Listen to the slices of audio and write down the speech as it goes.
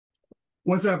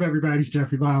What's up, everybody? It's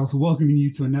Jeffrey Lyles, welcoming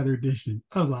you to another edition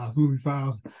of Lyles Movie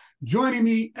Files. Joining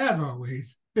me, as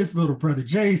always, is little brother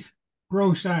Jace.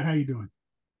 Bro, shot, how you doing?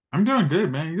 I'm doing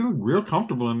good, man. You look real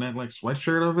comfortable in that like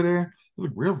sweatshirt over there. You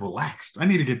look real relaxed. I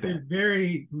need to get A that.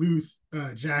 very loose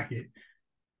jacket.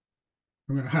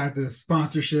 I'm gonna hide the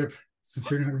sponsorship since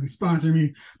they're not really sponsoring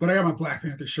me, but I got my Black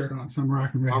Panther shirt on, so I'm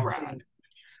rocking All ready. right.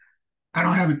 I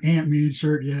don't have an Ant-Man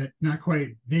shirt yet, not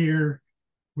quite there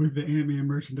with the Ant-Man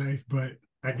merchandise, but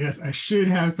I guess I should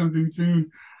have something soon.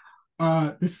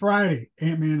 This Friday,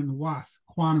 Ant-Man and the Wasp: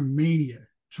 Quantumania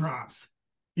drops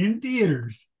in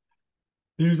theaters.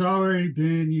 There's already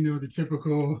been, the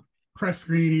typical press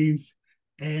screenings,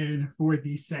 and for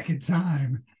the second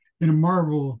time in a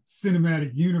Marvel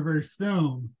Cinematic Universe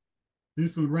film,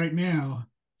 this one right now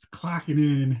is clocking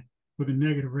in with a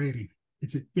negative rating.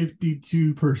 It's at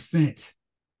 52%.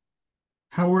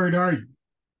 How worried are you?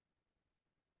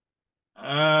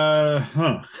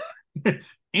 Huh.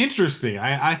 Interesting.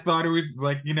 I thought it was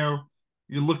like,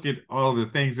 you look at all the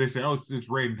things they say, oh, it's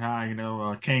rating high,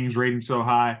 Kang's rating so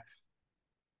high,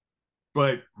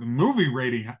 but the movie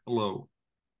rating low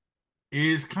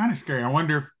is kind of scary. I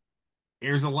wonder if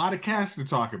there's a lot of cast to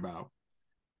talk about.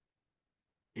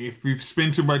 If we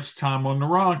spend too much time on the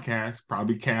wrong cast,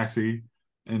 probably Cassie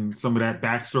and some of that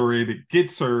backstory that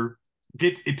gets her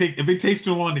gets it take if it takes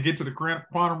too long to get to the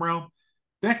quantum realm,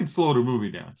 that can slow the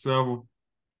movie down. So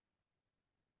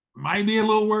might be a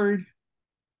little worried.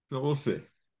 So we'll see.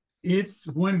 It's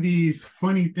one of these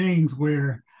funny things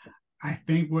where I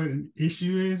think what an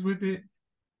issue is with it,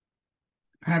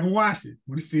 I haven't watched it. I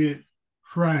want to see it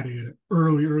Friday at an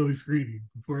early screening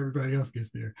before everybody else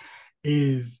gets there.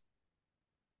 Is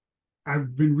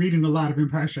I've been reading a lot of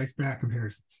Empire Strikes Back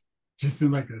comparisons, just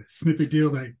in like a snippet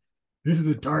deal. Like, this is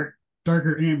a darker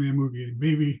Ant-Man movie, and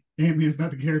maybe Ant-Man's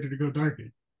not the character to go dark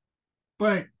in.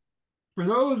 But for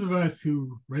those of us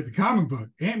who read the comic book,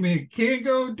 Ant-Man can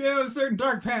go down a certain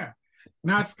dark path.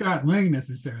 Not Scott Lang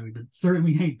necessarily, but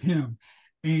certainly Hank Pym.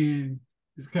 And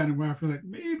it's kind of why I feel like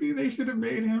maybe they should have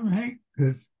made him Hank,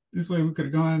 because this way we could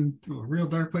have gone to a real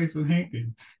dark place with Hank,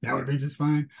 and that would have been just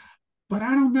fine. But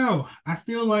I don't know. I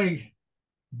feel like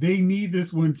they need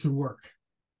this one to work.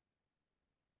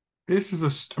 This is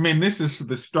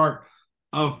the start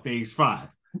of phase five.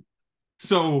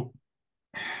 So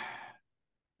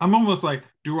I'm almost like,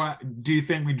 do you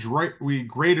think we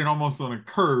grade it almost on a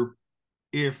curve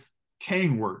if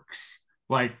Kang works?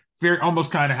 Like very almost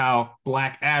kind of how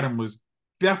Black Adam was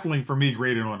definitely for me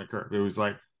graded on a curve. It was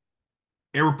like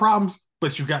there were problems,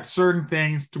 but you got certain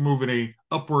things to move in a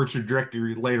upward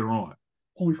trajectory later on.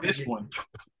 Only for This me. one,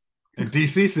 and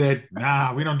DC said,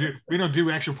 nah, we don't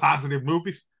do actual positive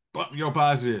movies. Bump your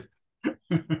positive.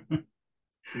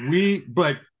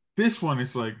 But this one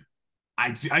is like,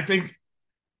 I think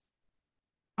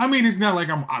it's not like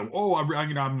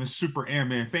I'm the super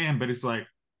Ant-Man fan, but it's like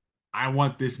I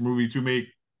want this movie to make.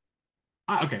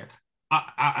 Okay,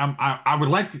 I would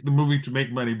like the movie to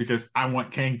make money because I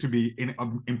want Kang to be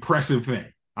an impressive thing.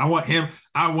 I want him.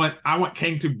 I want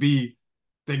Kang to be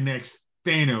the next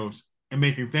Thanos and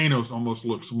making Thanos almost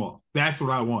look small. That's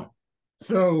what I want.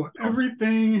 So So,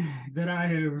 everything that I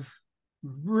have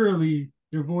really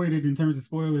avoided in terms of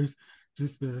spoilers,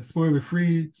 just the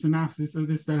spoiler-free synopsis of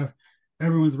this stuff,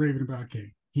 everyone's raving about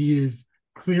King. He is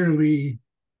clearly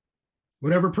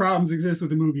whatever problems exist with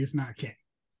the movie, it's not King,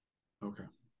 okay.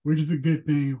 which is a good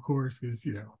thing, of course, because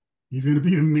he's going to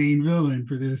be the main villain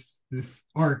for this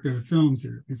arc of films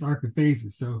here, this arc of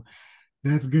phases. So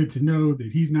that's good to know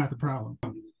that he's not the problem.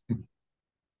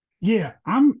 Yeah,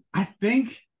 I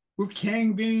think with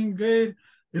Kang being good,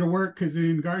 it'll work because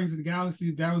in Guardians of the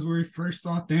Galaxy, that was where he first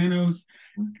saw Thanos.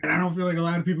 And I don't feel like a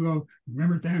lot of people go,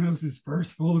 remember Thanos'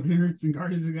 first full appearance in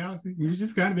Guardians of the Galaxy? He was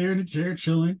just kind of there in the chair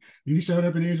chilling. And he showed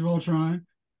up in Age of Ultron,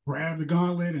 grabbed the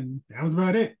gauntlet, and that was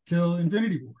about it till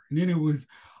Infinity War. And then it was,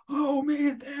 oh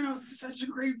man, Thanos is such a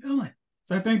great villain.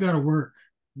 So I think that'll work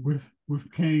with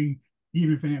Kang,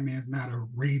 even if Ant-Man's not a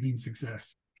raving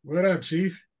success. What up,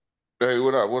 Chief? Hey,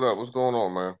 what up? What up? What's going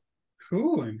on, man?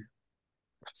 Cooling.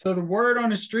 So the word on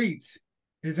the streets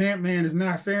is Ant-Man is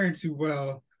not faring too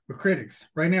well with critics.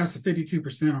 Right now it's a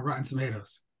 52% on Rotten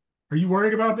Tomatoes. Are you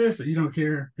worried about this or you don't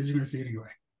care because you're gonna see it anyway?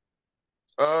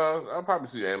 I'll probably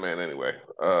see Ant-Man anyway.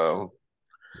 Uh,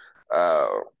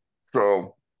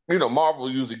 so Marvel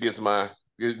usually gets my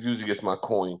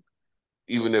coin,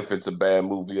 even if it's a bad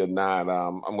movie or not.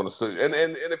 I'm gonna say, and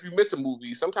if you miss a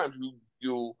movie, sometimes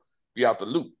you'll be out the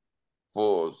loop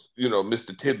for miss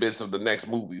the tidbits of the next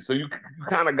movie. So you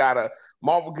kind of gotta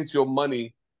Marvel gets your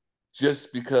money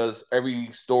just because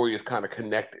every story is kind of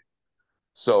connected.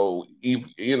 So,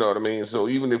 you know what I mean? So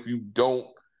even if you don't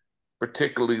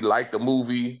particularly like the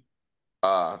movie,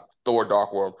 Thor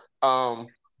Dark World, I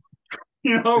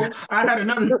had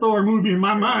another Thor movie in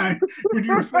my mind when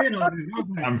you were saying all this. I was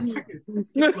like, I could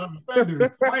skip Love and Thunder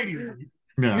quite easily.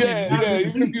 Yeah.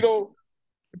 Even if you don't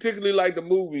particularly like the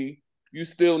movie, you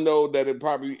still know that it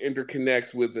probably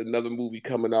interconnects with another movie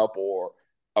coming up or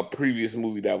a previous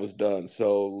movie that was done.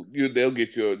 So they'll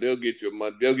get your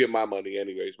money. They'll get my money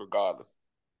anyways, regardless.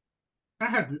 I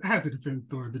have to defend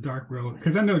Thor: The Dark World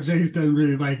because I know Jace doesn't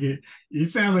really like it. It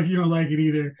sounds like you don't like it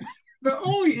either. The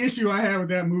only issue I had with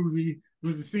that movie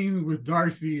was the scene with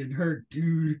Darcy and her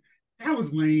dude. That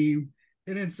was lame.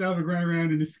 And then Selvig running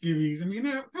around in the skivvies. I mean,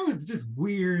 that was just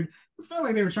weird. It felt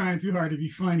like they were trying too hard to be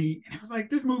funny. And I was like,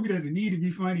 this movie doesn't need to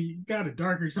be funny. You got a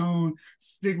darker tone.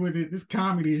 Stick with it. This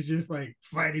comedy is just like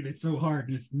fighting it so hard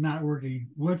and it's not working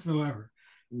whatsoever.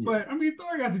 Yeah. But I mean,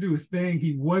 Thor got to do his thing.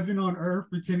 He wasn't on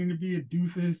Earth pretending to be a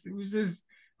doofus. It was just,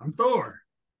 I'm Thor.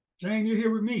 Jane, you're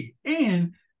here with me.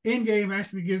 And Endgame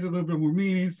actually gives a little bit more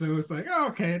meaning. So it's like, oh,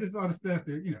 okay, this is all the stuff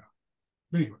that,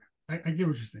 But anyway, I get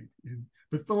what you're saying.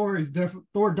 But Thor is definitely,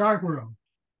 Thor Dark World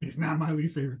is not my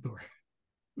least favorite Thor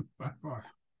by far.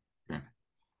 Okay.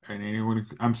 And anyone,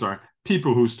 I'm sorry,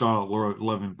 people who saw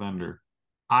Love and Thunder,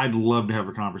 I'd love to have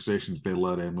a conversation if they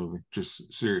love that movie.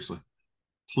 Just seriously.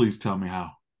 Please tell me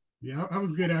how. Yeah, I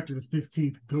was good after the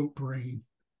 15th goat brain.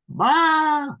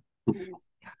 Ah!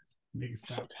 Nigga,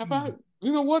 stop.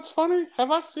 You know what's funny?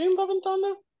 Have I seen Love and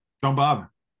Thunder? Don't bother.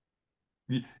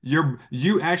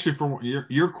 You actually, for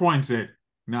your coin said,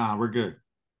 nah, we're good.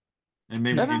 And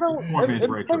maybe I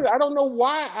don't know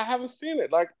why I haven't seen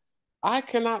it. Like, I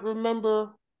cannot remember.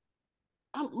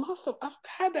 I've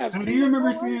had to have seen it. Do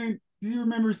you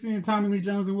remember seeing Tommy Lee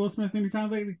Jones and Will Smith anytime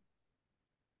lately?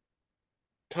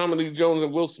 Tommy Lee Jones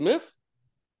and Will Smith?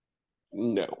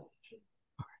 No. Okay,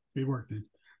 they worked then.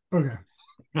 Okay.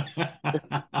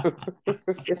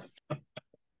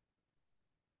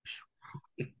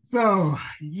 So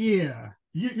yeah,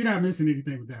 you're not missing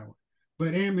anything with that one.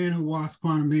 But Ant-Man and Wasp: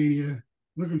 Quantumania,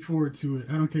 looking forward to it.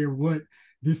 I don't care what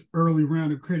this early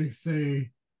round of critics say.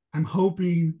 I'm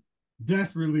hoping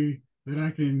desperately that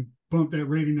I can bump that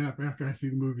rating up after I see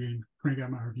the movie and crank out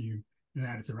my review and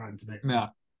add it to Rotten Tomatoes.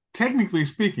 Now, technically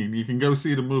speaking, you can go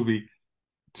see the movie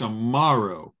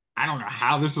tomorrow. I don't know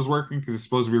how this is working because it's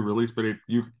supposed to be released, but if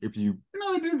you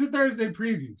I do the Thursday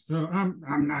preview, so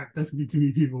I'm not. That's gonna be too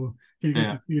many people. Can't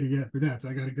get to the theater yet for that, so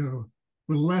I got to go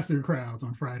with lesser crowds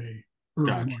on Friday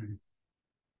early morning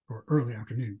or early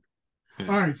afternoon. Yeah.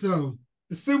 All right, so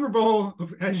the Super Bowl,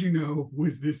 as you know,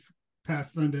 was this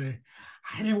past Sunday.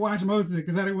 I didn't watch most of it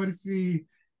because I didn't want to see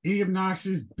any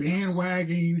obnoxious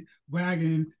bandwagon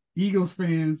Eagles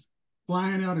fans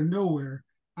flying out of nowhere.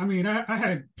 I mean, I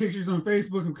had pictures on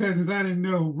Facebook of cousins I didn't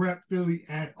know rep Philly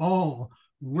at all,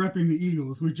 repping the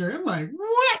Eagles with Jerry. I'm like,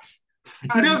 what?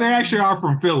 They actually are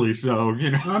from Philly, so,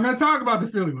 I'm not talking about the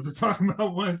Philly ones. I'm talking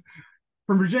about ones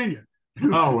from Virginia.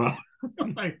 Oh, well.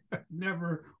 Like, I've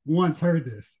never once heard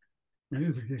this. It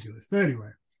is ridiculous. So anyway,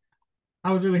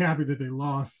 I was really happy that they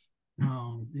lost.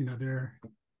 They're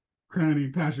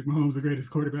crowning Patrick Mahomes the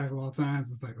greatest quarterback of all time.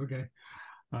 So it's like, okay,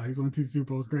 he's won 2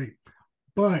 Super Bowls, great.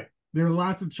 But there are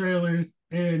lots of trailers,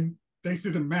 and thanks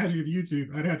to the magic of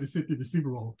YouTube, I'd have to sit through the Super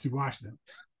Bowl to watch them.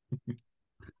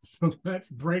 So let's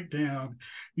break down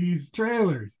these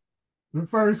trailers. The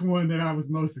first one that I was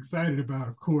most excited about,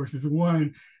 of course, is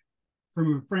one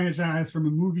from a franchise, from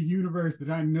a movie universe that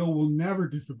I know will never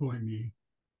disappoint me.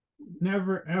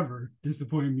 Never, ever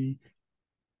disappoint me.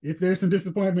 If there's some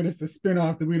disappointment, it's the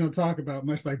spinoff that we don't talk about,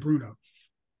 much like Bruno.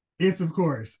 It's, of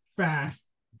course, Fast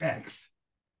X.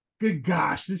 Good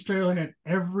gosh, this trailer had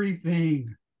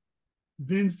everything,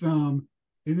 then some,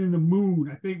 and then the moon.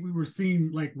 I think we were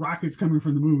seeing like rockets coming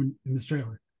from the moon in this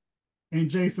trailer. And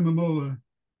Jason Momoa,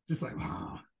 just like,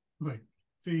 wow. I was like,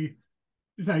 see,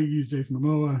 this is how you use Jason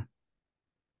Momoa.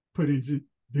 Put in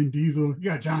Vin Diesel. You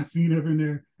got John Cena up in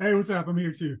there. Hey, what's up? I'm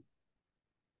here too.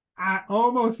 I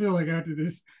almost feel like after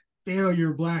this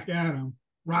failure of Black Adam,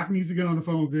 Rock needs to get on the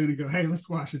phone with Vin and go, hey, let's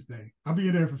squash this thing. I'll be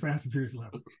in there for Fast and Furious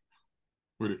 11.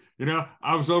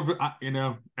 I was over,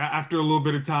 after a little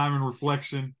bit of time and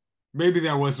reflection, maybe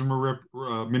that was some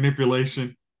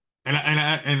manipulation.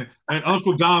 And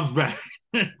Uncle Dom's back.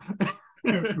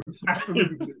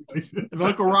 Absolutely. and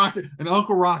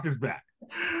Uncle Rock is back.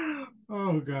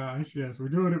 Oh gosh, yes, we're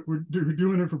doing it. We're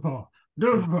doing it for Paul. We're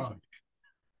doing it for Paul.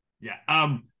 Yeah.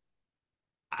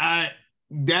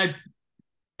 That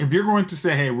if you're going to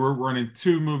say, hey, we're running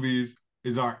 2 movies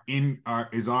is our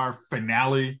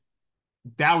finale,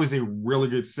 that was a really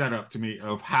good setup to me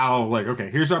of how, like,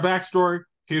 okay, here's our backstory.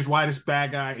 here's why this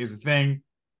bad guy is a thing.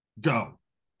 Go.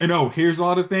 And oh, here's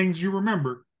all the things you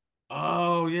remember.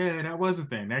 Oh yeah, that was a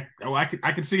thing. I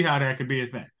could see how that could be a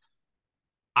thing.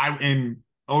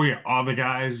 Oh yeah, all the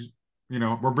guys,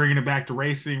 we're bringing it back to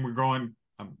racing. We're going,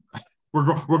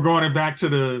 we're going it back to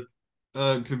the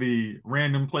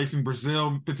random place in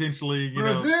Brazil potentially.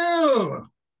 Brazil.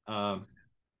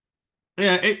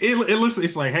 Yeah, it looks,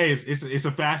 it's like, hey, it's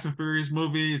a Fast and Furious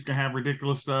movie. It's gonna have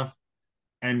ridiculous stuff,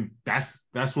 and that's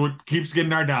what keeps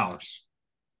getting our dollars.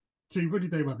 Chief, what do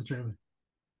you think about the trailer?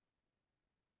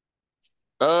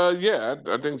 Yeah,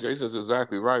 I think Jason's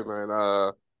exactly right, man.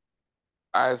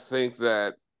 I think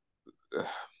that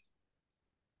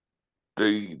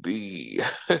the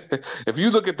if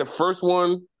you look at the first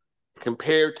one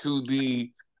compared to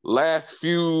the last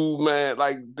few, man,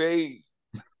 like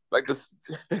this,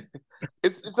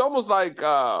 it's almost like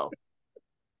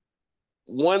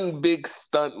one big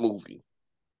stunt movie,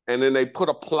 and then they put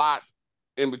a plot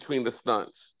in between the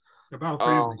stunts. About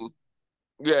family.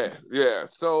 Yeah.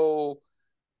 So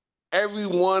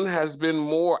everyone has been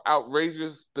more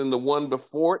outrageous than the one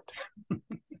before it.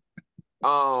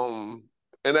 And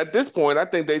at this point, I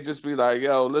think they just be like,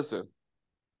 yo, listen,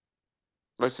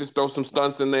 let's just throw some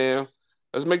stunts in there.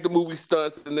 Let's make the movie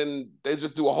stunts, and then they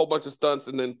just do a whole bunch of stunts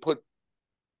and then put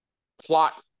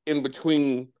plot in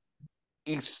between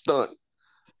each stunt.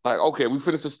 Like, okay, we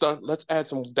finished the stunt. Let's add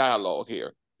some dialogue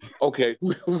here. Okay,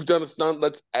 we've done a stunt.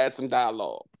 Let's add some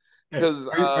dialogue. Because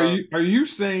are you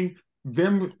saying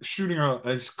them shooting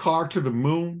a car to the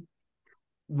moon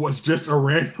was just a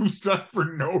random stunt for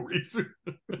no reason?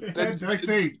 Duct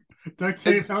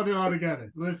tape held it all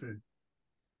together. Listen,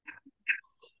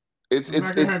 I'm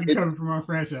not gonna have you coming from our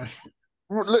franchise.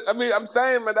 I mean, I'm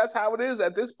saying, man, that's how it is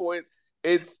at this point.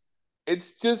 It's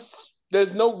just,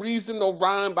 there's no reason, no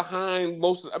rhyme behind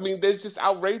most. I mean, there's just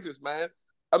outrageous, man.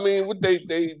 I mean, what they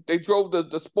drove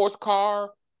the sports car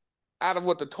out of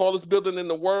the tallest building in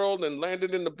the world and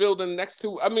landed in the building next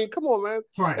to. I mean, come on, man.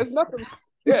 Twice. It's nothing.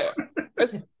 Yeah,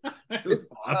 it's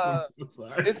awesome.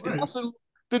 It's nothing.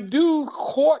 The dude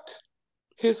caught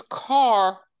his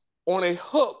car on a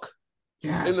hook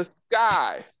in the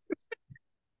sky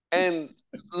and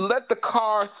let the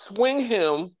car swing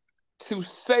him to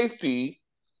safety,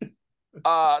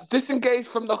 disengaged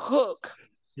from the hook.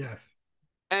 Yes.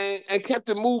 And kept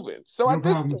it moving. So no at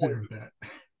this problem point, with that.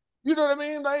 You know what I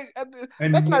mean? Like,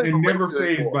 and that's not even never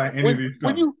phased by any of these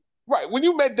stuff. When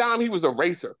you met Dom, he was a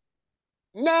racer.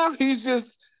 Now he's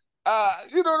just,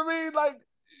 you know what I mean? Like,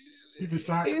 he's a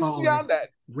shot he's caller, beyond that.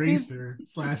 racer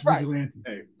 / vigilante.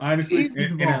 Hey, honestly,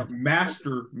 and a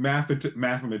master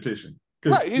mathematician.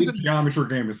 Because his geometry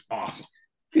game is awesome.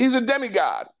 He's a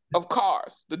demigod of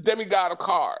cars, the demigod of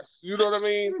cars. You know what I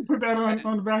mean? Put that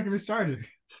on the back of his charger.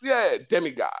 Yeah,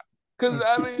 demigod. Because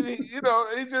I mean,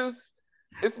 he just,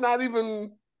 it's not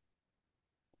even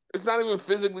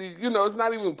physically, it's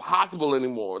not even possible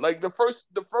anymore. Like the first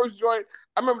joint,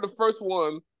 I remember the first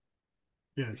one.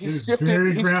 Yes, he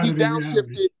shifted, he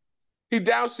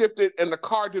downshifted, and the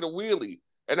car did a wheelie.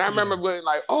 And I remember going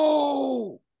like,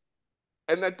 oh.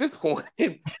 And at this point,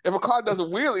 if a car does a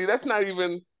wheelie,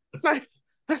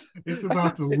 it's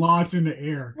about to launch in the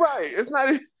air. Right. It's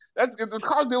not. If the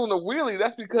car's doing a wheelie,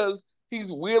 that's because he's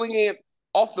wheeling it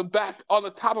off the back on the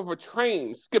top of a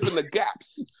train, skipping the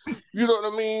gaps. You know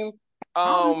what I mean?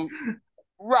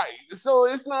 Right. So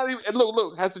it's not even. And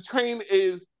look, as the train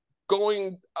is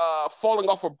going, falling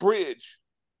off a bridge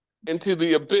into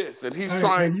the abyss, and he's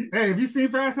trying. Hey, have you seen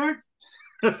Fast X?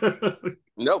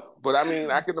 Nope. But I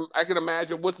mean, I can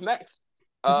imagine what's next.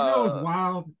 You know what's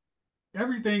wild?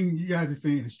 Everything you guys are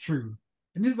saying is true.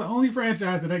 And this is the only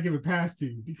franchise that I give a pass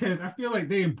to because I feel like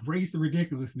they embraced the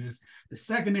ridiculousness the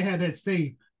second they had that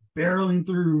safe barreling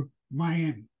through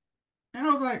Miami. And I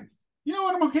was like, you know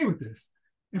what? I'm okay with this.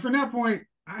 And from that point,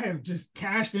 I have just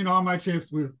cashed in all my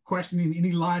chips with questioning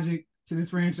any logic to this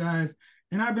franchise.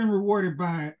 And I've been rewarded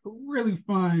by a really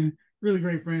fun, really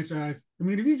great franchise. I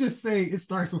mean, if you just say it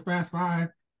starts with Fast 5,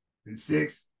 then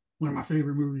 6, one of my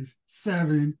favorite movies,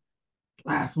 7,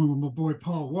 last one with my boy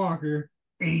Paul Walker,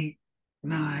 8,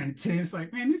 9, 10. It's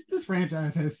like, man, this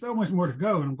franchise has so much more to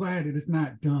go, and I'm glad that it's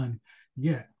not done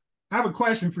yet. I have a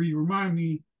question for you. Remind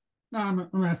me. No,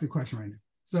 I'm asking a question right now.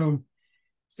 So,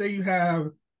 say you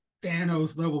have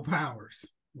Thanos level powers,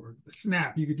 or the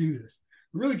snap, you could do this.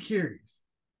 I'm really curious.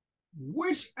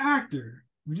 Which actor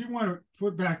would you want to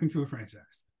put back into a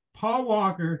franchise? Paul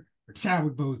Walker or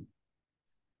Chadwick Boseman?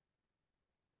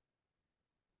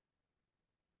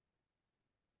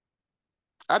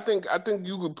 I think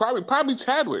you could probably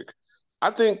Chadwick.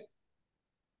 I think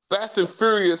Fast and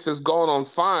Furious has gone on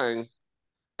fine,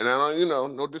 And I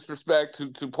don't, no disrespect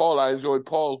to Paul. I enjoyed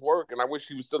Paul's work, and I wish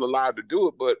he was still alive to do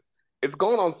it. But it's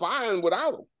going on fine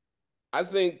without him. I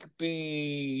think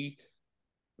the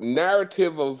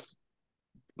narrative of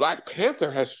Black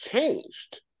Panther has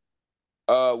changed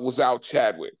without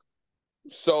Chadwick.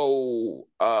 So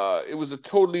it was a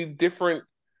totally different.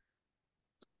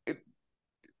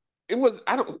 It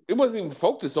wasn't even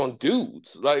focused on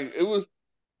dudes. Like it was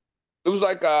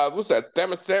like what's that?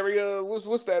 Themyscira? What's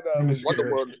that?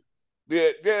 Wonder World.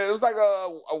 Yeah, it was like a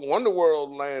Wonder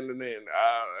World land, and then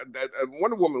that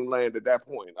Wonder Woman land at that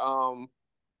point.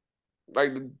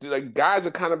 Like guys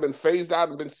have kind of been phased out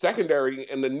and been secondary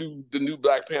in the new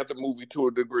Black Panther movie to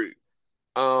a degree.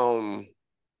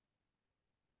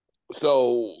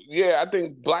 So yeah, I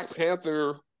think Black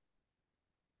Panther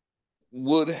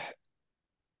would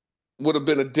have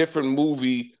been a different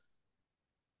movie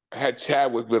had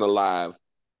Chadwick been alive.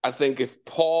 I think if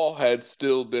Paul had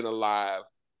still been alive,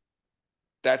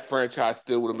 that franchise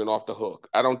still would have been off the hook.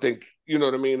 I don't think, you know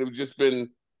what I mean? It would just been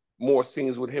more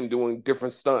scenes with him doing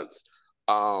different stunts.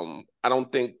 I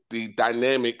don't think the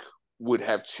dynamic would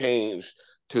have changed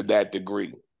to that degree.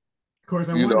 Of course,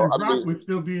 I wonder if Rock would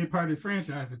still be a part of this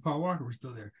franchise if Paul Walker was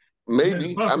still there.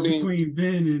 Maybe. Between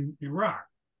Ben and Rock.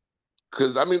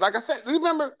 Because, like I said,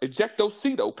 remember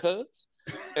Ejectocito, cuz?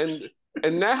 And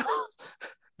now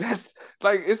that's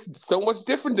like, it's so much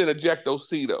different than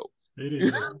Ejectocito. It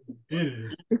is. It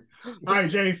is. All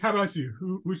right, Jace, how about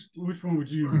you? Which one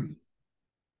would you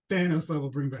Thanos level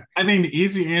bring back? I think the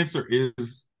easy answer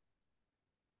is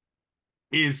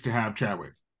to have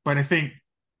Chadwick. But I think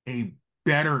a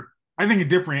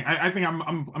different. I think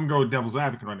I'm going devil's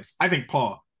advocate on this. I think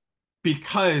Paul,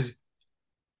 because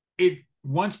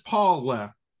once Paul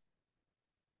left,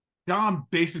 Dom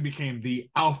basically became the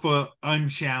alpha,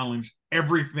 unchallenged,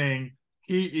 everything.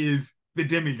 He is the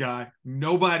demigod.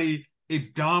 Nobody, it's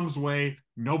Dom's way.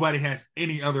 Nobody has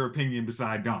any other opinion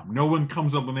beside Dom. No one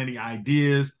comes up with any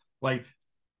ideas. Like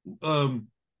Ludacris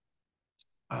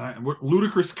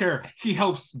character, he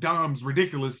helps Dom's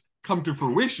ridiculous come to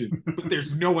fruition, but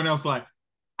there's no one else like,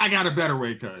 I got a better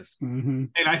way, cuz. Mm-hmm.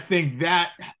 And I think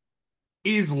that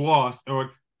is lost,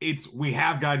 or we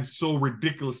have gotten so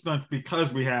ridiculous stunts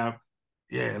because we have,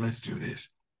 let's do this.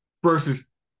 Versus,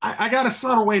 I got a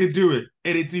subtle way to do it,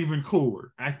 and it's even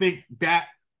cooler. I think that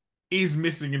is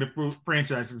missing in the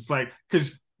franchise. It's like,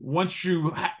 because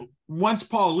once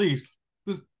Paul leaves,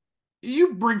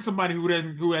 you bring somebody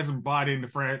who hasn't bought into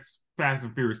Fast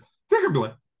and Furious, they're gonna be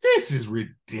like, this is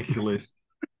ridiculous.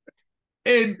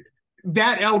 And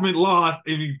that element lost.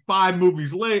 5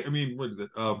 movies late. What is it?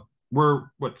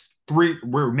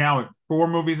 We're now at 4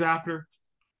 movies after.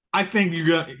 I think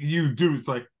you do. It's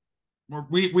like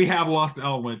we have lost the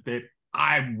element that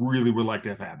I really would like to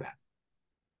have had back.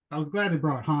 I was glad they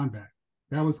brought Han back.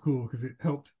 That was cool because it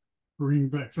helped bring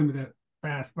back some of that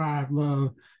Fast Five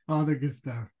love, all that good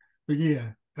stuff. But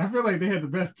yeah, I feel like they had the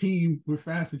best team with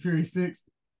Fast and Furious 6.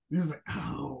 It was like,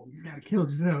 oh, you gotta kill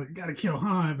Giselle, you gotta kill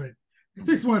Han, but they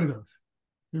fixed one of those.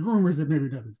 There's rumors that maybe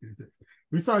nothing's gonna fix.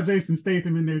 We saw Jason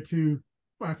Statham in there too.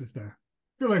 Lots of stuff.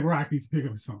 I feel like Rock needs to pick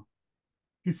up his phone.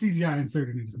 Get CGI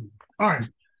inserted in this movie. All right.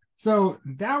 So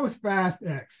that was Fast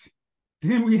X.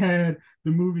 Then we had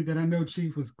the movie that I know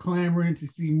Chief was clamoring to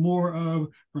see more of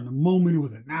from the moment it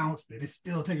was announced that it's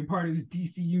still taking part of this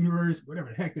DC universe, whatever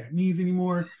the heck that means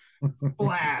anymore.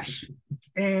 Flash.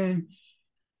 And,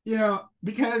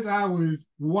 because I was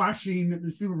watching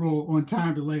the Super Bowl on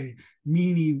time delay,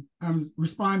 meaning I was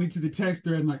responding to the text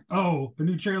thread and like, oh, the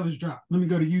new trailer's dropped. Let me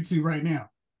go to YouTube right now.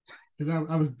 Because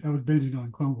I was binging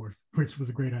on Clone Wars, which was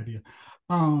a great idea.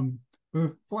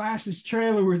 But Flash's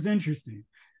trailer was interesting.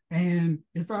 And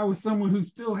if I was someone who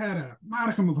still had a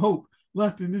modicum of hope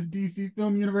left in this DC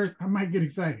film universe, I might get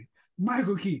excited.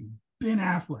 Michael Keaton, Ben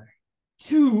Affleck,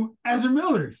 2 Ezra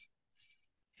Millers.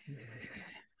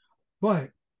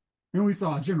 But then we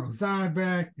saw General Zod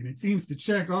back, and it seems to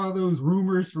check all those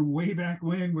rumors from way back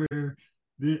when where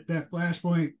that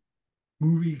Flashpoint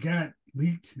movie got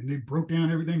leaked and they broke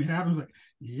down everything that happens. Like,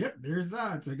 yep, there's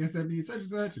Zod. So I guess that means such and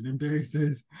such. And then Barry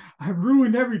says, I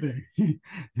ruined everything.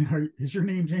 Is your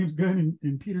name James Gunn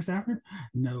and Peter Safran?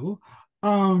 No.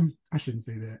 I shouldn't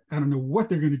say that. I don't know what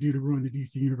they're going to do to ruin the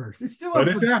DC universe. It's still, but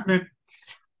it's happening.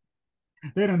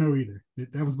 They don't know either.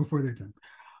 That was before their time.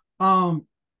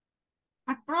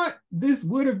 I thought this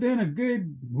would have been a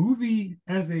good movie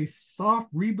as a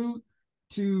soft reboot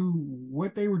to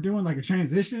what they were doing, like a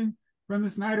transition from the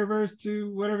Snyderverse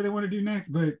to whatever they want to do next.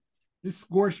 But this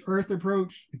scorched earth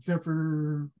approach, except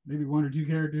for maybe 1 or 2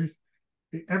 characters,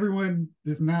 everyone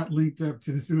that's not linked up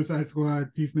to the Suicide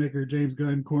Squad, Peacemaker, James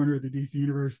Gunn corner of the DC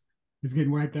universe is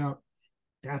getting wiped out.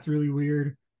 That's really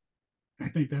weird. I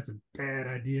think that's a bad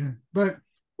idea. But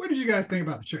what did you guys think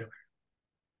about the trailer?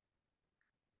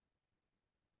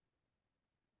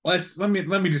 Let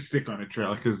me just stick on the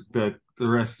trailer because the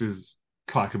rest is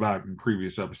talked about in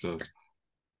previous episodes.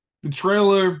 The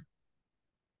trailer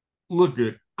looked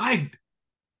good. I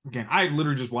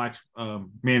literally just watched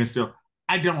Man of Steel.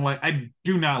 I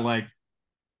do not like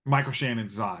Michael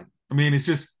Shannon's Zod. I mean, it's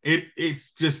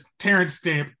just Terrence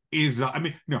Stamp is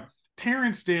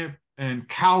Terrence Stamp and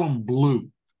Callum Blue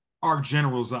are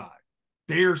General Zod.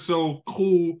 They're so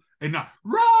cool and not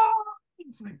run.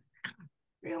 It's like,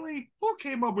 really? Who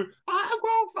came up with I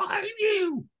will find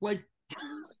you? Like,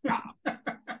 stop.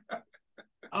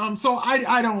 So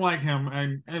I don't like him,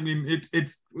 and I mean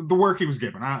it's the work he was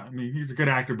given. I mean he's a good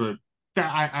actor, but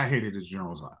I hated his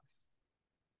General Zod.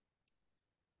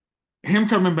 Him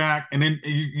coming back, and then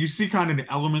you see kind of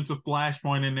the elements of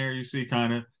Flashpoint in there. You see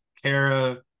kind of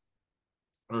Kara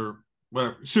or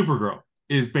whatever, Supergirl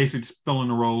is basically filling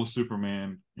the role of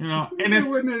Superman, and it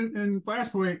wasn't in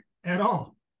Flashpoint at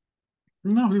all.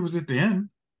 No, he was at the end.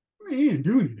 I mean, he didn't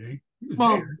do anything. He was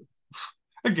there.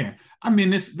 Again, I mean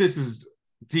this is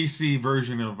DC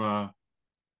version of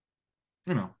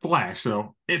Flash,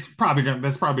 so that's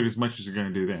probably as much as you're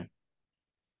gonna do then.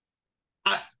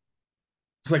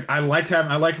 It's like I like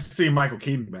seeing Michael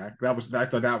Keaton back. I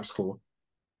thought that was cool.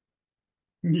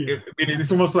 Yeah.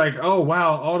 It's almost like, oh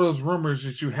wow, all those rumors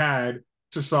that you had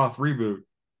to soft reboot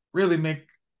really make.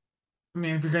 I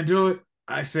mean, if you're gonna do it,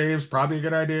 I say it's probably a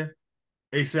good idea.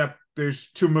 Except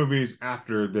there's 2 movies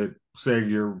after that say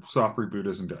your soft reboot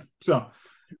isn't done. So,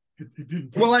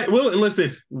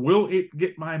 will it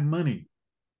get my money?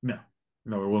 No, it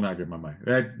will not get my money.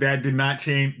 That did not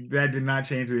change. That did not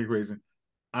change the equation.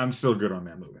 I'm still good on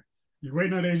that movie. You're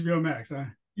waiting on HBO Max, huh?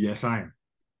 Yes, I am.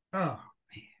 Oh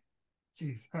man,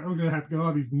 jeez, I'm gonna have to go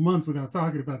all these months without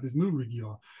talking about this movie with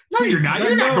y'all. No, you're not.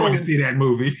 You're not going to see that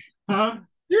movie, huh?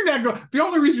 You're not going. The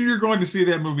only reason you're going to see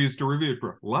that movie is to review it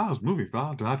for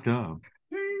LowsMovieFile.com.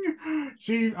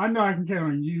 I know I can count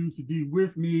on you to be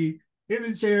with me in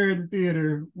the chair in the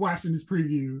theater watching this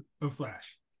preview of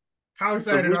Flash. How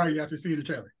excited are you after seeing the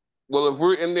trailer? Well, if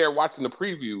we're in there watching the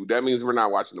preview, that means we're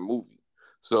not watching the movie.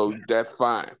 So that's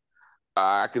fine.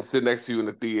 I can sit next to you in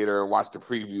the theater and watch the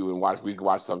preview and we can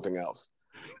watch something else.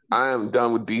 I am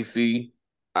done with DC.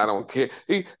 I don't care.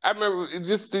 I remember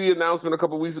just the announcement a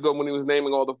couple of weeks ago when he was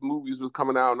naming all the movies was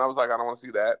coming out, and I was like, I don't want to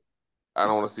see that. I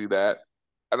don't want to see that.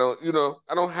 I don't want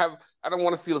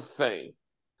to see the thing.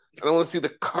 I don't want to see the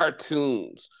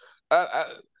cartoons.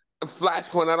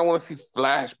 Flashpoint, I don't want to see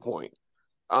Flashpoint.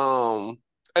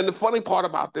 And the funny part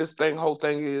about this whole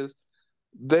thing is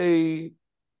it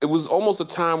was almost a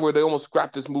time where they almost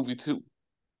scrapped this movie too.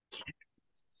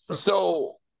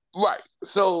 So right.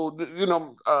 So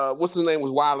what's his name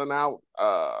was wilding out.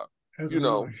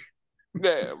 Running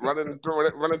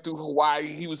through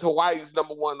Hawaii. He was Hawaii's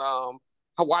number one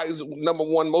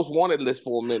most wanted list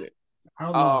for a minute.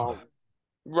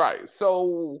 Right.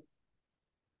 So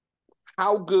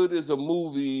how good is a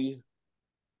movie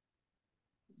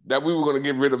that we were going to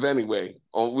get rid of anyway,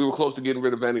 or we were close to getting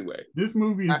rid of anyway? This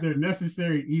movie is their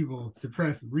necessary evil to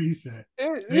press reset.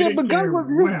 But Gunn was.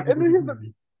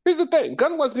 Here's the thing: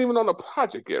 Gunn wasn't even on the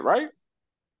project yet, right?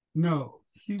 No.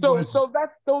 So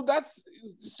that's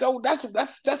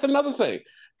another thing.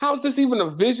 How is this even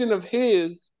a vision of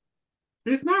his?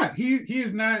 It's not. He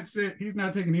is not. He's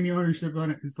not taking any ownership on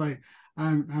it. It's like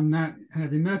I'm not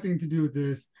having nothing to do with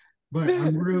this, but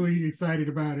I'm really excited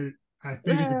about it. I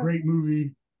think it's a great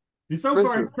movie. And so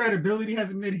far, his credibility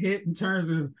hasn't been hit in terms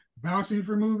of vouching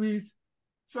for movies.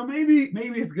 So maybe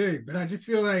it's good, but I just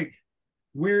feel like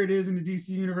where it is in the DC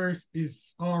universe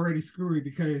is already screwy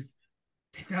because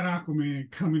they've got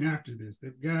Aquaman coming after this.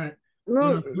 They've got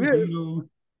but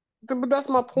that's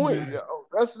my point. Yeah.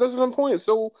 That's my point.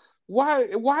 So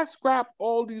why scrap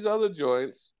all these other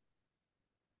joints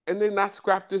and then not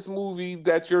scrap this movie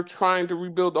that you're trying to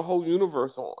rebuild the whole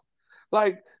universe on?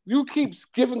 Like, you keep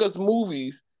giving us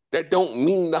movies that don't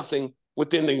mean nothing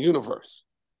within the universe.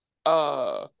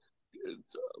 We're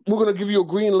gonna give you a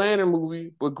Green Lantern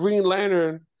movie, but Green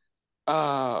Lantern,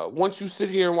 once you sit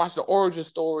here and watch the origin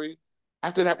story,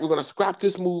 after that we're gonna scrap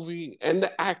this movie and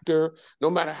the actor, no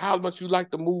matter how much you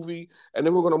like the movie, and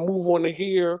then we're gonna move on to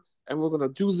here, and we're gonna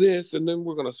do this, and then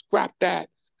we're gonna scrap that,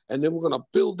 and then we're gonna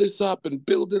build this up and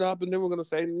build it up, and then we're gonna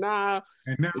say, nah,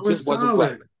 and now it just wasn't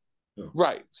right.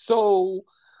 Right. So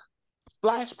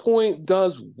Flashpoint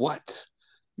does what?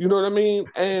 You know what I mean?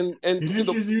 And it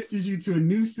introduces you to a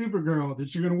new Supergirl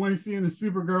that you're going to want to see in the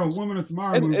Supergirl Woman of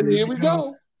Tomorrow movie. And here we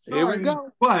go. Here we go.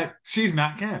 But she's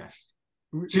not cast.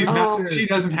 She's not. She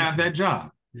doesn't have that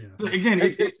job. Yeah. So again,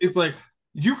 it's like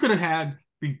you could have had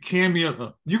the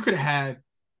cameo. You could have had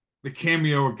the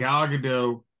cameo of Gal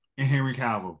Gadot and Henry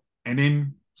Cavill, and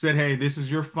then said, "Hey, this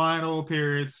is your final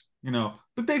appearance."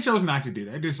 But they chose not to do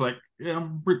that. Just like,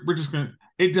 we're just gonna.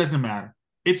 It doesn't matter.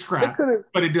 It's crap,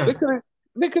 but it doesn't.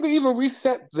 They could have even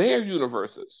reset their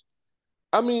universes.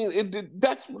 I mean,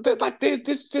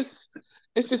 it's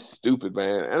just stupid,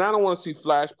 man. And I don't want to see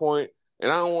Flashpoint,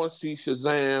 and I don't want to see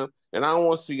Shazam, and I don't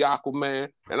want to see Aquaman,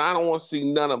 and I don't want to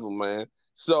see none of them, man.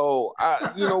 So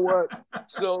you know what?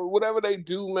 So whatever they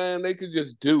do, man, they could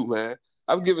just do, man.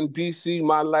 I've given DC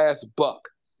my last buck.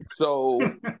 So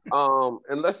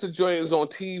unless the joint is on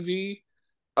TV,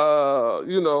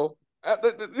 you know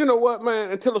what,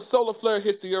 man? Until a solar flare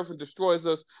hits the earth and destroys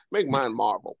us, make mine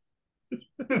Marvel.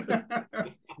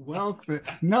 Well said.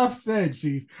 Enough said,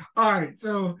 Chief. All right.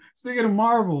 So speaking of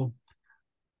Marvel,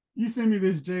 you sent me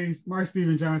this, Jace. Mark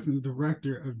Steven Johnson, the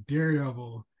director of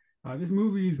Daredevil. This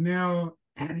movie is now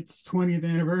at its 20th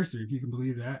anniversary, if you can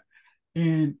believe that.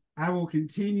 And I will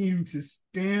continue to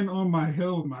stand on my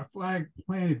hill with my flag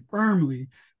planted firmly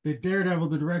that Daredevil,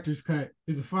 the director's cut,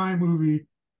 is a fine movie,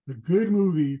 a good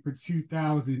movie for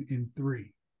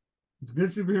 2003. It's a good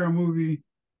superhero movie.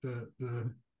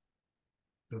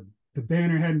 The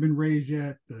banner hadn't been raised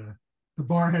yet. The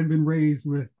bar hadn't been raised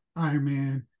with Iron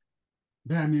Man,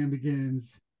 Batman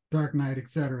Begins, Dark Knight,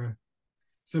 etc.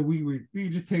 So we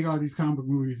just take all these comic book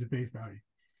movies at face value.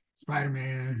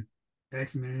 Spider-Man,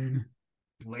 X-Men,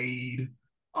 Blade,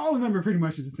 all of them are pretty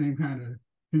much at the same kind of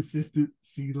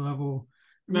consistency level.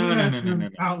 No.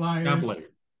 Outliers. Not Blade.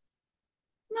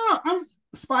 No, I'm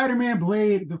Spider-Man,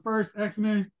 Blade, the first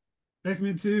X-Men,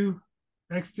 X-Men 2,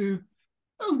 X2.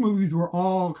 Those movies were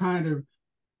all kind of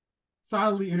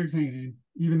solidly entertaining,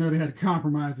 even though they had to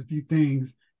compromise a few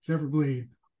things, except for Blade,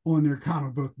 on their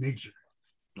comic book nature.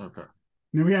 Okay.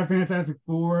 Then we have Fantastic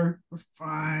Four. It was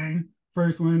fine.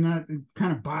 First one, they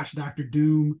kind of botched Doctor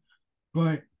Doom,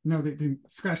 but no, they didn't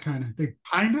scratch They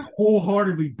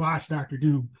wholeheartedly botched Doctor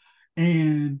Doom.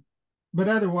 But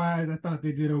otherwise, I thought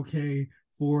they did okay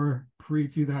for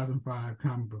pre-2005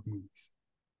 comic book movies.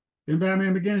 Then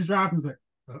Batman Begins dropped and was like,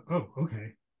 oh,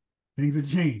 okay. Things have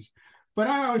changed. But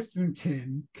I always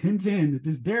contend that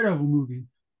this Daredevil movie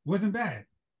wasn't bad.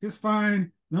 It's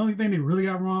fine. The only thing they really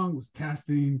got wrong was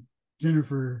casting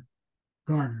Jennifer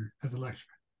Garner as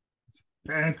Elektra. It's a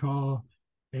bad call.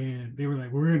 And they were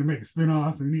like, we're going to make a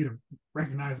spinoff, so we need a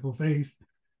recognizable face.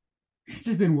 It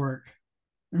just didn't work.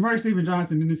 And Mark Steven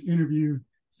Johnson in this interview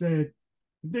said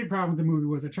the big problem with the movie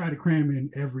was I tried to cram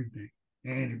in everything.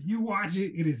 And if you watch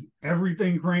it, it is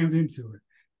everything crammed into it.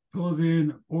 Pulls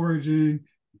in origin,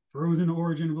 throws in the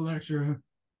origin of Elektra, and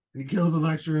he kills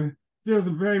Elektra. Feels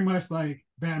very much like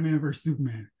Batman versus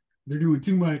Superman. They're doing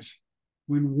too much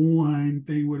when one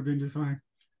thing would have been just fine.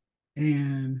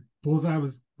 And Bullseye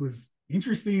was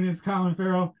interesting as Colin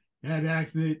Farrell. Had the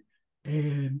accent,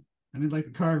 and I didn't like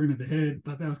the carving of the head.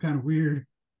 Thought that was kind of weird,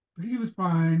 but he was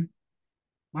fine.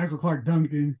 Michael Clark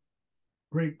Duncan,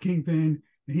 great Kingpin,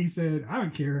 and he said, I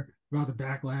don't care about the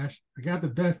backlash. I got the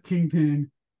best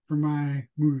Kingpin for my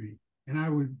movie. And I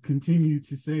would continue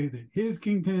to say that his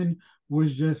Kingpin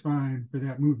was just fine for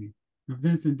that movie. Now,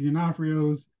 Vincent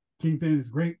D'Onofrio's Kingpin is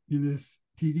great in this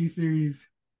TV series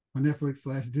on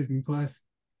Netflix/Disney Plus.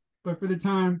 But for the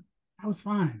time, I was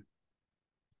fine.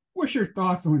 What's your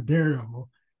thoughts on Daredevil?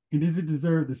 And does it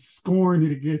deserve the scorn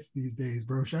that it gets these days,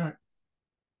 bro? Shot?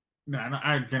 No,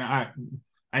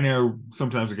 I know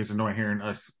sometimes it gets annoying hearing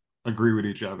us agree with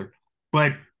each other.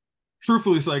 But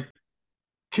truthfully, it's like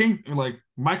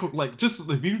Michael, just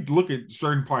if you look at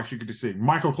certain parts, you get to see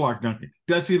Michael Clark Duncan.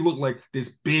 Does he look like this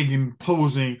big,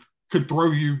 imposing, could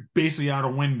throw you basically out a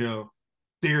window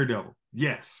Daredevil?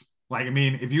 Yes.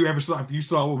 If you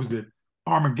saw, what was it,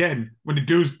 Armageddon, when the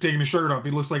dude's taking his shirt off,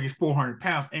 he looks like he's 400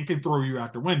 pounds and can throw you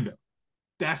out the window.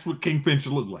 That's what Kingpin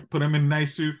should look like. Put him in a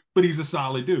nice suit, but he's a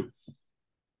solid dude.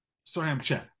 So I'm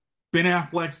check. Ben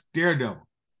Affleck's Daredevil.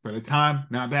 For the time,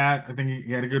 not bad. I think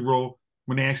he had a good role.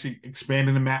 When they actually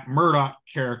expanded the Matt Murdock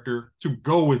character to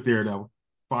go with Daredevil,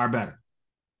 far better.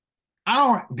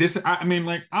 I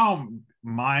don't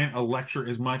mind Elektra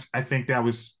as much. I think that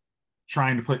was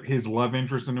trying to put his love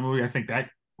interest in the movie. I think that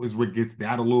was what gets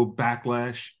that a little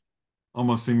backlash.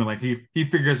 Almost seeming like he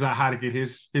figures out how to get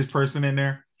his person in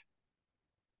there.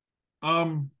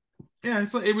 Yeah,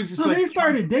 so it was just they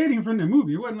started dating from the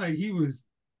movie. It wasn't like he was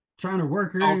trying to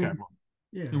work her in. Okay.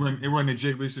 Yeah. It wasn't a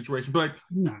jiggly situation, but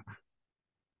nah.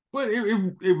 But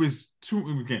it was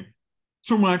too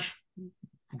much.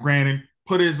 Granted,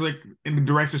 put it as in the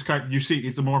director's cut, you see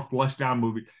it's a more fleshed out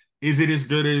movie. Is it as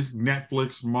good as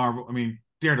Netflix, Marvel? I mean,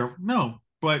 Daredevil? No.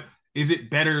 But is it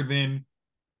better than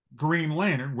Green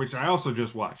Lantern, which I also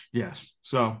just watched? Yes.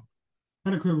 So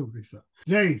unequivocally so.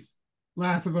 Jace,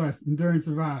 Last of Us, Endure and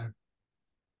Survive.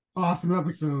 Awesome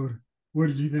episode. What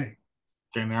did you think?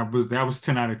 and that was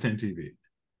 10 out of 10 TV.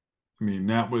 I mean,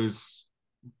 that was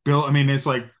built. I mean, it's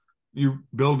like you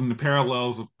building the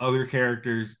parallels of other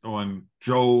characters on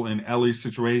Joel and Ellie's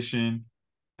situation,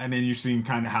 and then you see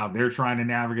kind of how they're trying to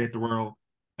navigate the world,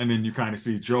 and then you kind of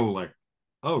see Joel like,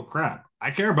 oh crap,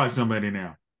 I care about somebody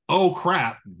now. Oh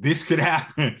crap, this could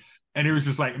happen. And it was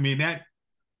just like, I mean, that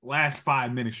last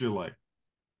 5 minutes, you're like,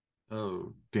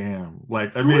 oh damn.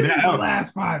 Like, I mean, the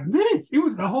last 5 minutes. It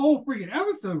was the whole freaking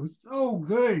episode. It was so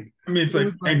good. I mean, it's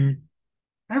like, and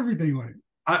everything on it.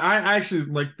 I actually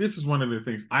like, this is one of the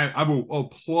things I will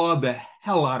applaud the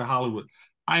hell out of Hollywood.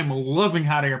 I'm loving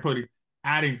how they are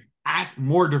adding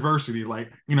more diversity,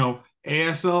 like, you know,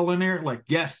 ASL in there. Like,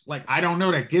 yes, like, I don't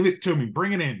know that. Give it to me.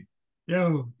 Bring it in.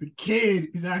 Yo, the kid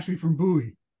is actually from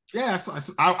Bowie. Yes,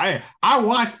 I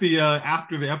watched the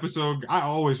after the episode. I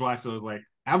always watch those. Like,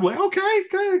 I'm like, okay,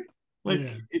 good. Like,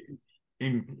 yeah.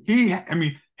 And he, I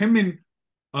mean, him and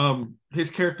his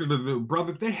character, the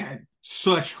brother, they had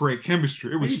such great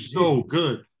chemistry. It was so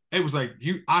good. It was like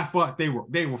I thought they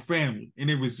were family, and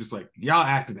it was just like, y'all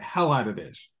acted the hell out of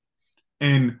this.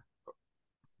 And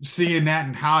seeing that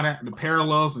and how the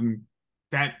parallels and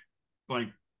that, like,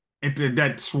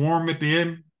 that swarm at the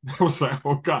end, I was like,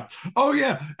 oh god, oh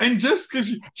yeah. And just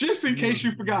in case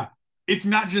you forgot, it's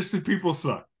not just the people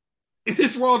suck.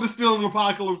 This world is still an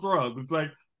apocalypse world. It's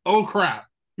like, oh crap.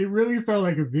 It really felt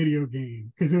like a video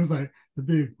game because it was like the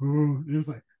big boom. It was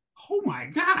like, oh my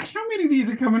gosh, how many of these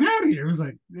are coming out here? It was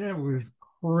like, that was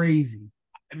crazy.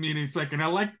 I mean, it's like, and I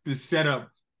like the setup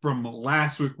from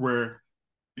last week where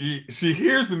she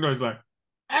hears the noise, like,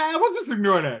 we'll just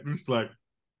ignore that. And it's like,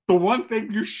 the one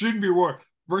thing you shouldn't be worried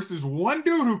versus one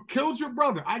dude who killed your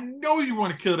brother. I know you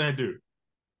want to kill that dude,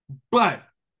 but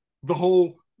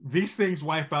these things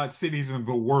wipe out cities in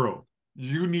the world.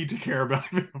 You need to care about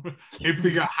them and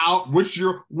figure out what's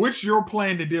your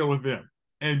plan to deal with them.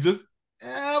 And just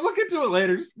look into it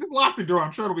later. Just lock the door.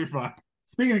 I'm sure it'll be fine.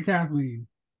 Speaking of Kathleen,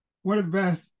 one of the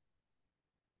best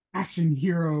action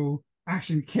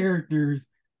characters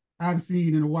I've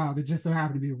seen in a while that just so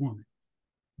happened to be a woman.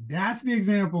 That's the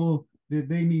example that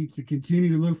they need to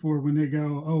continue to look for when they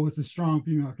go, oh, it's a strong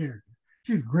female character.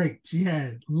 She was great. She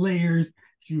had layers.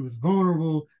 She was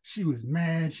vulnerable. She was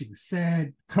mad. She was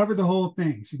sad. Covered the whole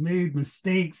thing. She made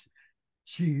mistakes.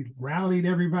 She rallied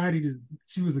everybody.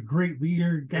 She was a great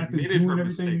leader. Got them doing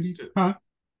everything.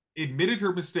 Admitted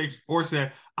her mistakes or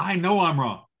said, I know I'm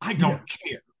wrong. I don't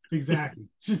care. Exactly.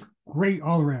 Just great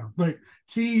all around. But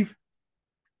Chief,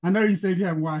 I know you said you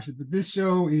haven't watched it, but this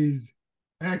show is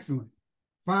excellent.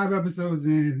 5 episodes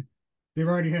in, they've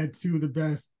already had 2 of the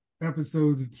best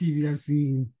episodes of TV I've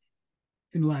seen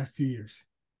in the last 2 years.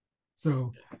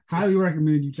 So highly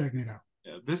recommend you checking it out.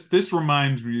 Yeah, this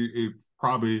reminds me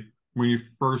probably when you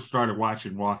first started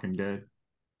watching Walking Dead,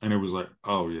 and it was like,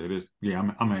 oh yeah,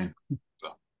 I'm in. So.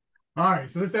 All right,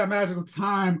 so it's that magical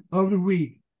time of the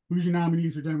week. Who's your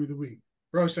nominees for Dummy of the Week?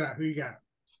 Roshan, who you got?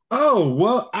 Oh,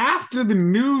 well, after the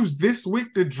news this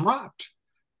week that dropped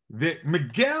that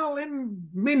Miguel and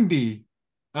Lindy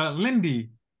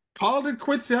called it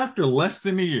quits after less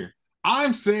than a year.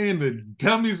 I'm saying the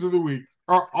dummies of the week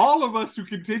are all of us who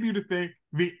continue to think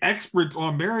the experts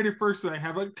on Married at First Sight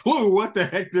have a clue what the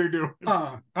heck they're doing.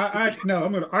 No, I'm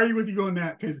going to argue with you on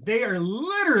that because they are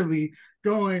literally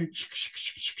going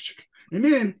and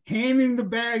then handing the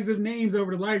bags of names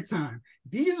over to Lifetime.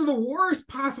 These are the worst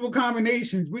possible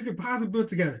combinations we could possibly put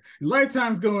together. And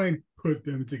Lifetime's going, put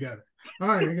them together. All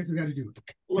right, I guess we got to do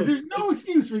it. Because there's no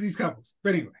excuse for these couples.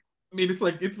 But anyway. I mean,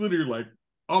 it's literally like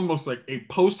almost like a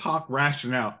post hoc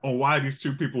rationale on why these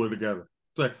two people are together.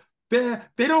 It's like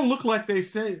they don't look like they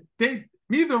say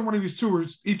neither one of these two are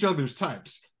each other's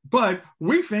types, but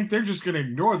we think they're just going to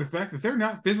ignore the fact that they're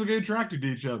not physically attracted to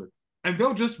each other, and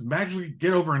they'll just magically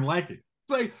get over and like it.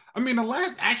 It's like, I mean, the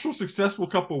last actual successful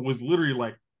couple was literally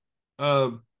like,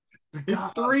 it's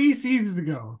 3 seasons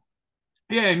ago.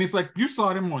 Yeah, and it's like you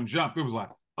saw them on Jump. It was like,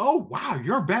 oh wow,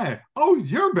 you're bad. Oh,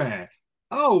 you're bad.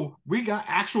 Oh, we got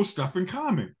actual stuff in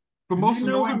common. The most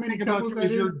annoying thing about you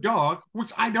is your dog,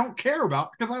 which I don't care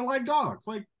about because I like dogs.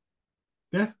 Like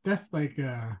that's like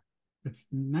it's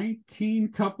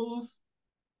 19 couples,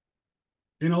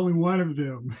 and only one of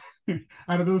them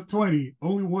out of those 20,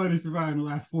 only one has survived in the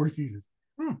last 4 seasons.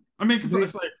 I mean,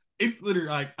 because it's literally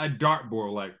like a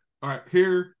dartboard. Like, all right,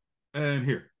 here and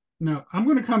here. No, I'm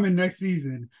going to come in next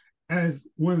season as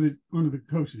one of the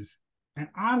coaches. And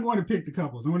I'm going to pick the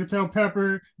couples. I'm going to tell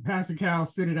Pepper, Pastor Cal,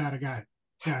 sit it out. I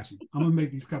got you. I'm going to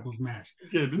make these couples match.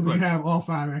 Yeah, so we have all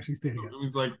 5 actually stay together. It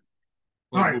was like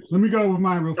all right, let me go with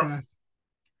mine real fast.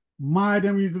 My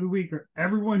dummies of the week are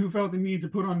everyone who felt the need to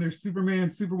put on their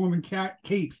Superman, Superwoman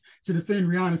capes to defend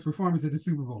Rihanna's performance at the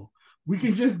Super Bowl. We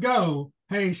can just go,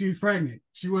 hey, she was pregnant.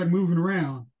 She wasn't moving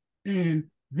around. And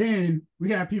then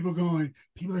we have people going,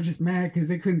 people are just mad because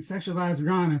they couldn't sexualize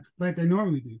Rihanna like they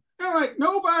normally do. They're like,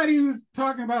 nobody was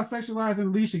talking about sexualizing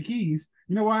Alicia Keys.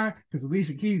 You know why? Because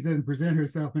Alicia Keys doesn't present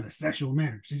herself in a sexual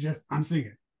manner. She just, I'm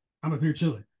singing. I'm up here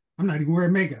chilling. I'm not even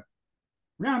wearing makeup.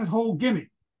 Rihanna's whole gimmick,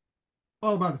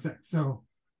 all about the sex. So,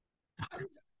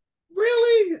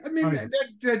 really, I mean,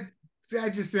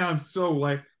 that just sounds so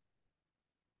like,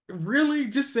 really,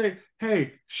 just say,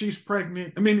 hey, she's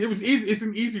pregnant. I mean, it was easy. It's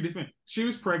an easy defense. She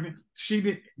was pregnant. She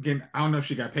did. Again, I don't know if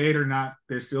she got paid or not.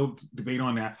 There's still debate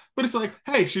on that. But it's like,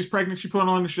 hey, she's pregnant. She put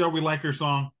on the show. We like her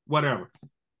song. Whatever.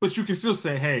 But you can still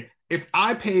say, hey, if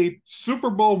I paid Super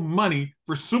Bowl money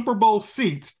for Super Bowl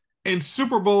seats and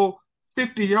Super Bowl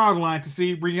 50-yard line to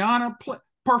see Rihanna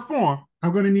perform,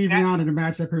 I'm going to need Rihanna to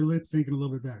match up her lip syncing a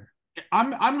little bit better.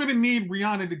 I'm going to need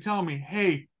Rihanna to tell me,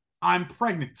 hey, I'm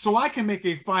pregnant, so I can make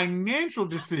a financial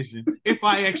decision if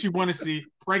I actually want to see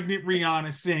pregnant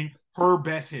Rihanna sing her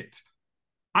best hits.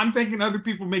 I'm thinking other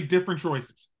people make different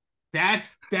choices. That's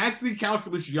the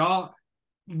calculus y'all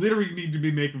literally need to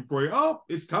be making for you. Oh,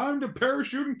 it's time to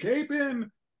parachute and cape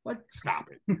in. Like, stop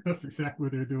it. That's exactly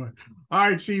what they're doing.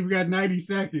 All right, Chief, we got 90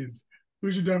 seconds.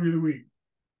 Who's your W of the week?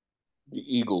 The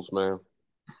Eagles, man.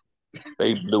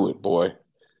 They blew it, boy.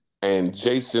 And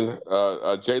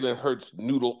Jalen Hurts'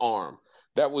 noodle arm.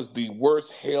 That was the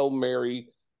worst Hail Mary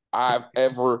I've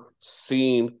ever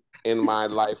seen in my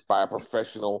life by a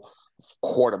professional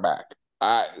quarterback.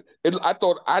 I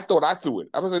thought I threw it.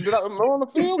 I was like, am I on the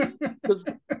field? Because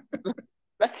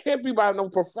that can't be by no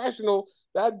professional.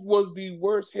 That was the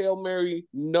worst Hail Mary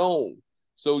known.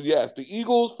 So yes, the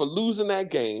Eagles for losing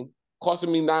that game,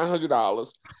 costing me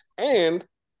 $900, and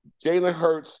Jalen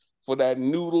Hurts for that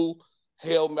noodle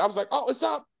Hail Mary. I was like, oh, it's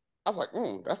up. I was like,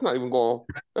 that's not even going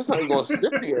to stiff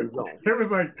the end zone.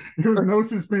 It was no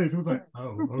suspense. It was like,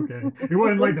 oh, okay. It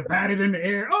wasn't like the batted in the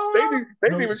air. Oh, they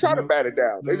didn't even try to bat it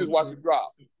down. They just watched it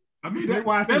drop. I mean, they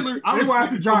watched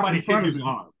it drop in front of his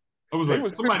arm. I was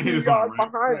like, somebody hit his arm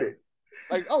right? behind it.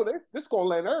 Like, oh, this going to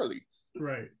land early.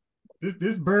 Right.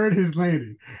 This bird has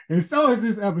landed. And so is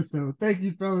this episode. Thank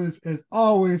you, fellas, as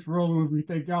always, for rolling with me.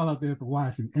 Thank y'all out there for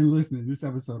watching and listening. This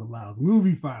episode of Lyles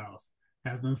Movie Files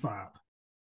has been filed.